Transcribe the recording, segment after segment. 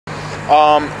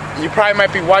You probably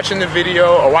might be watching the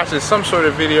video or watching some sort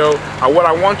of video. What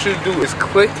I want you to do is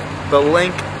click the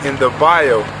link in the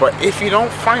bio. But if you don't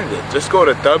find it, just go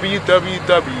to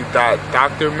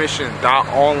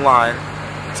www.drmission.online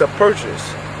to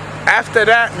purchase. After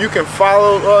that, you can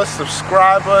follow us,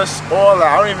 subscribe us, all that.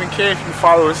 I don't even care if you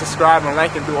follow and subscribe and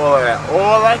like and do all of that.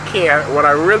 All I care, what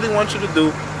I really want you to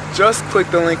do, just click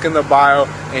the link in the bio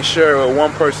and share it with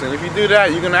one person. If you do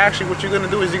that, you're gonna actually, what you're gonna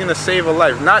do is you're gonna save a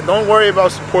life. Don't worry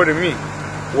about supporting me.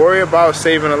 Worry about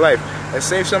saving a life and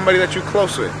save somebody that you're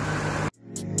close with.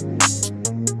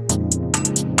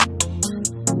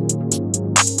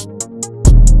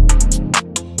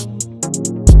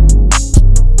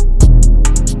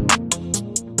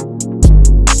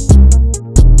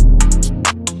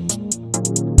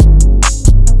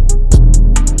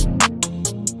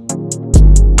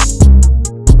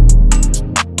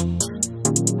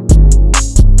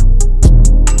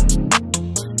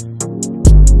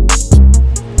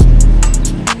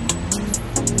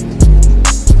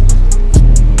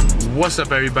 What's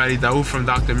up everybody, Daoud from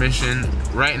Dr. Mission.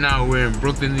 Right now we're in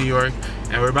Brooklyn, New York,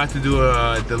 and we're about to do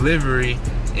a delivery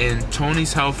in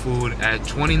Tony's Health Food at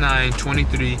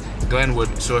 2923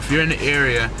 Glenwood. So if you're in the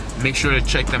area, make sure to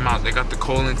check them out. They got the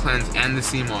colon cleanse and the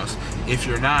CMOS. If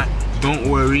you're not, don't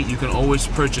worry, you can always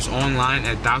purchase online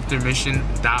at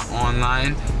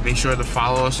drmission.online. Make sure to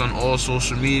follow us on all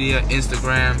social media,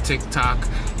 Instagram, TikTok,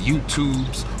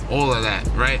 YouTubes, all of that,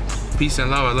 right? Peace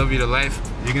and love, I love you to life.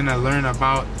 You're gonna learn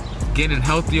about getting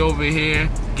healthy over here,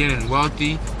 getting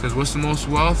wealthy, because what's the most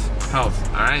wealth? Health,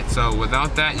 all right? So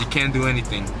without that, you can't do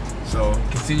anything. So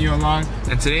continue along,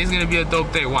 and today's gonna be a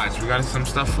dope day. Watch, we got some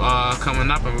stuff coming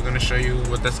up, and we're gonna show you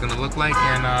what that's gonna look like.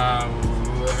 And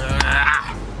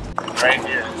right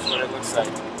here, this is what it looks like.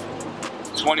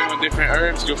 21 different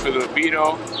herbs, good for the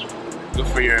libido, good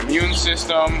for your immune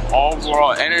system,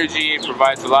 overall energy. It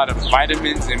provides a lot of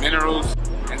vitamins and minerals,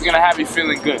 and it's gonna have you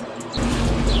feeling good.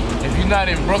 If you're not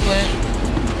in Brooklyn,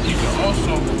 you can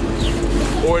also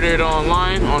order it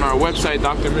online on our website,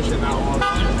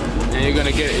 drmission.online, and you're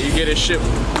gonna get it shipped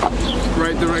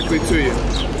right directly to you.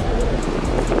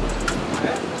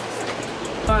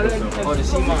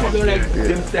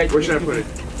 Where should I put it?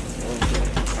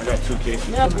 I got 2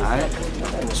 cases. Alright.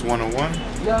 It's 101.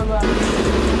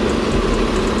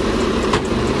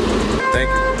 Thank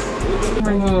you.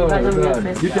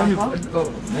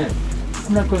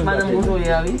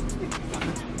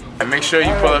 And make sure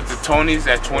you pull up to Tony's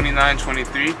at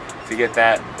 2923 to get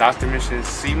that Dr. Mission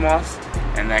CMOS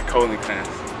and that colon cleanse.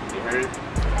 You heard it?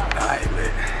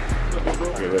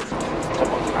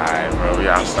 Alright, bro, we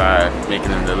outside making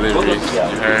them deliveries. You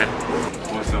heard?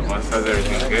 What's up, boss? How's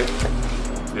everything? Good?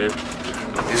 Good.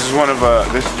 This is one of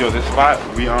this spot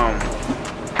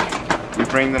we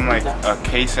bring them like a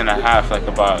case and a half, like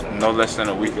about no less than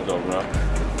a week ago, bro.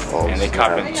 Oh, and they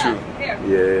cop in 2. Yeah,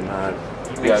 man.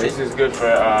 Yeah, this is good for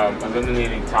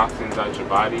eliminating toxins out your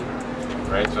body,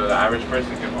 right? So the average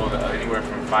person can hold anywhere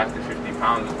from 5 to 50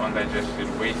 pounds of undigested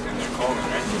waste in their colon,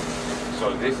 right?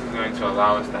 So this is going to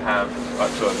allow us to have,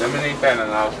 to eliminate that and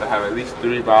allow us to have at least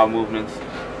 3 bowel movements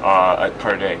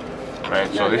per day, right?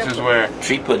 So this is where...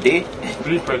 3 per day?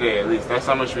 3 per day at least. That's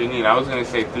how much we need. I was going to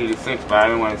say 3 to 6, but I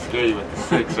didn't want to scare you with the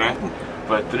 6, right?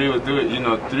 But 3 will do it. You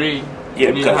know, 3,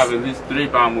 you need to have at least 3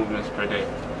 bowel movements per day.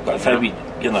 But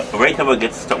right now I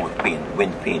get stomach pain,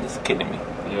 wind pain is killing me.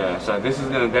 Yeah, so this is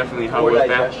going to definitely help with that.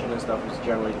 Digestion and stuff is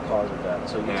generally the cause of that.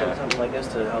 So you take something like this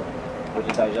to help with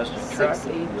the digestion tract,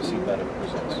 you'll see better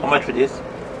results. How much for this?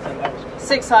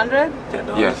 $600?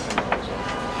 $10. Yes.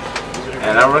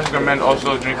 And I recommend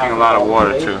also drinking a lot of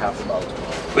water too.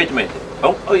 Wait a minute.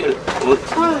 Oh, you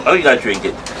gotta drink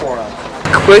it. 4 ounces.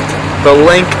 Click the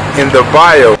link in the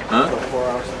bio. Huh? So 4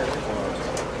 ounces,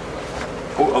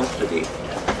 4 ounces a day.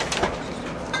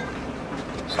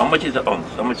 How much is the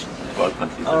ounce? How much bottle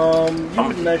consists?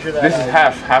 You measure that. This is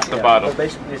half the bottle. So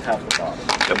basically it's half the bottle.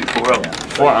 That'll be 4 ounces.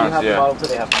 Yeah. 4 ounces, half yeah. the bottle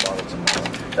today, half the bottle tomorrow.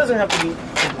 It doesn't have to be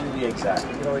completely exact.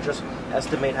 You know, just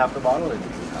estimate half the bottle and you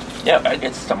do half. Yeah, I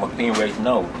get stomach pain right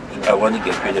now. I want to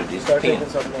get rid of this Start pain. taking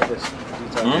something like this.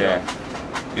 Yeah.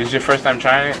 This is your first time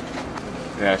trying it?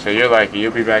 Yeah, so you're like,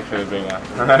 you'll be back for the big one.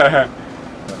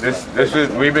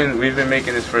 We've been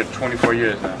making this for 24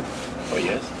 years now. Oh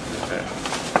yes? Yes, sir.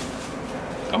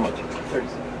 How much? 30.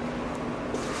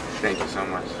 Thank you so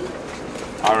much.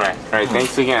 Alright,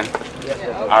 thanks again.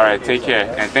 Alright, take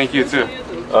care. And thank you too.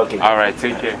 Okay. Alright,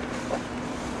 take care.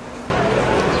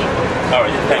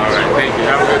 Alright, thank you. Alright, thank you.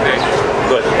 Have a good day.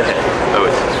 Good.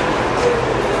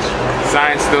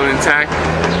 Sign's still intact.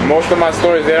 Most of my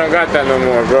stores, they don't got that no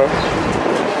more, bro.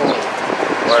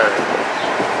 Word.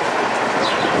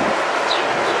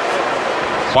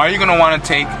 Why you're gonna want to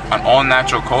take an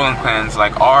all-natural colon cleanse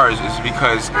like ours is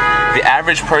because the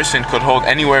average person could hold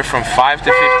anywhere from 5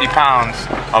 to 50 pounds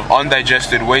of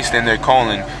undigested waste in their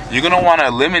colon. You're gonna want to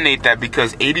eliminate that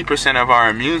because 80% of our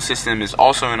immune system is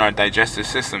also in our digestive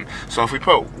system. So if we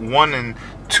put 1 and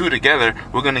 2 together,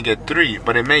 we're gonna get 3.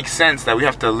 But it makes sense that we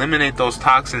have to eliminate those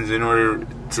toxins in order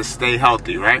to stay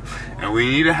healthy, right? And we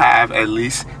need to have at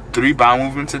least 3 bowel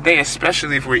movements a day,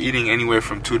 especially if we're eating anywhere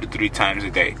from 2 to 3 times a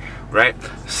day, right?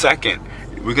 Second,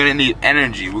 we're gonna need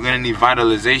energy. We're gonna need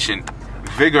vitalization,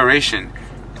 vigoration.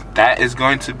 That is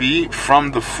going to be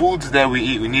from the foods that we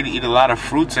eat. We need to eat a lot of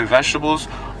fruits and vegetables,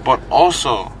 but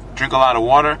also drink a lot of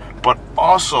water, but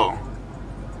also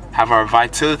have our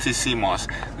Vitality Sea Moss.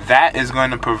 That is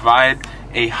going to provide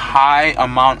a high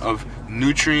amount of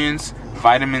nutrients,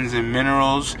 vitamins and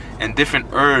minerals, and different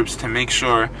herbs to make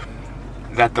sure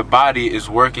that the body is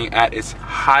working at its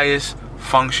highest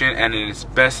function and in its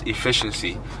best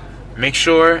efficiency. Make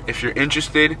sure, if you're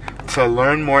interested, to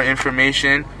learn more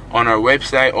information on our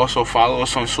website. Also follow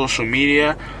us on social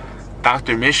media,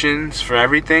 Dr. Missions for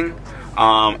everything.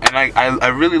 And I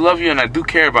really love you and I do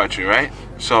care about you, right?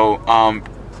 So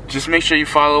just make sure you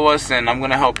follow us and I'm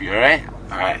gonna help you, alright?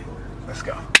 Alright, let's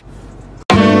go.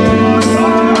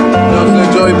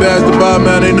 Joey Bass the bar,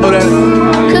 man, they know that.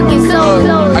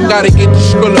 I gotta get the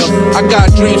skrilla. I got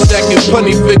dreams stacking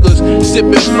plenty figures.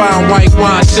 Sipping fine white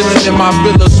wine, chilling in my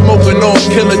villa. Smoking on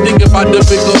killer, thinking about the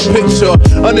bigger picture.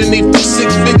 Underneath the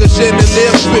 6 figure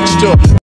chandelier fixture.